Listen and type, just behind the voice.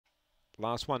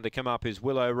Last one to come up is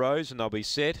Willow Rose, and they'll be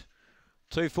set.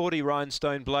 240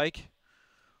 Rhinestone Blake.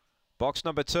 Box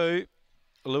number 2.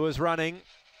 Lures running.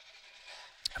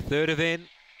 Third event.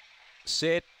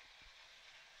 Set.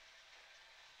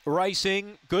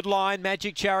 Racing, good line,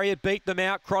 Magic Chariot beat them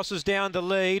out, crosses down to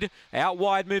lead, out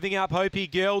wide moving up Hopi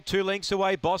Girl, 2 lengths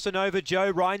away, Bossa Nova Joe,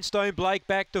 Rhinestone Blake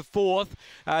back to 4th,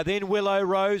 then Willow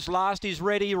Rose, last is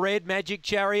Ready Red, Magic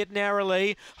Chariot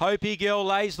narrowly, Hopi Girl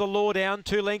lays the law down,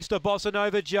 2 lengths to Bossa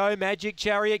Nova Joe, Magic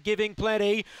Chariot giving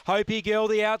plenty, Hopi Girl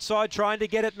the outside trying to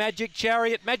get it, Magic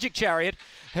Chariot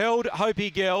held Hopi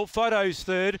Girl, Photos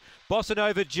third, Bossa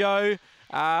Nova Joe,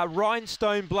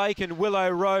 Rhinestone Blake and Willow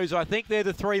Rose, I think they're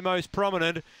the 3 most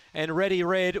prominent, and Ready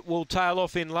Red will tail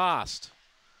off in last.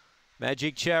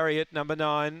 Magic Chariot, number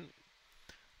 9,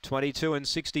 22 and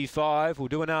 65 will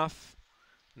do enough.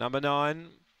 Number 9,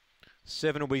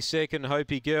 7 will be second,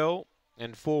 Hopi Girl,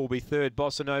 and 4 will be third,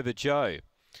 Bossa Nova Joe.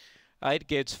 8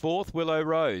 gets 4th, Willow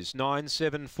Rose, 9,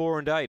 7, 4 and 8.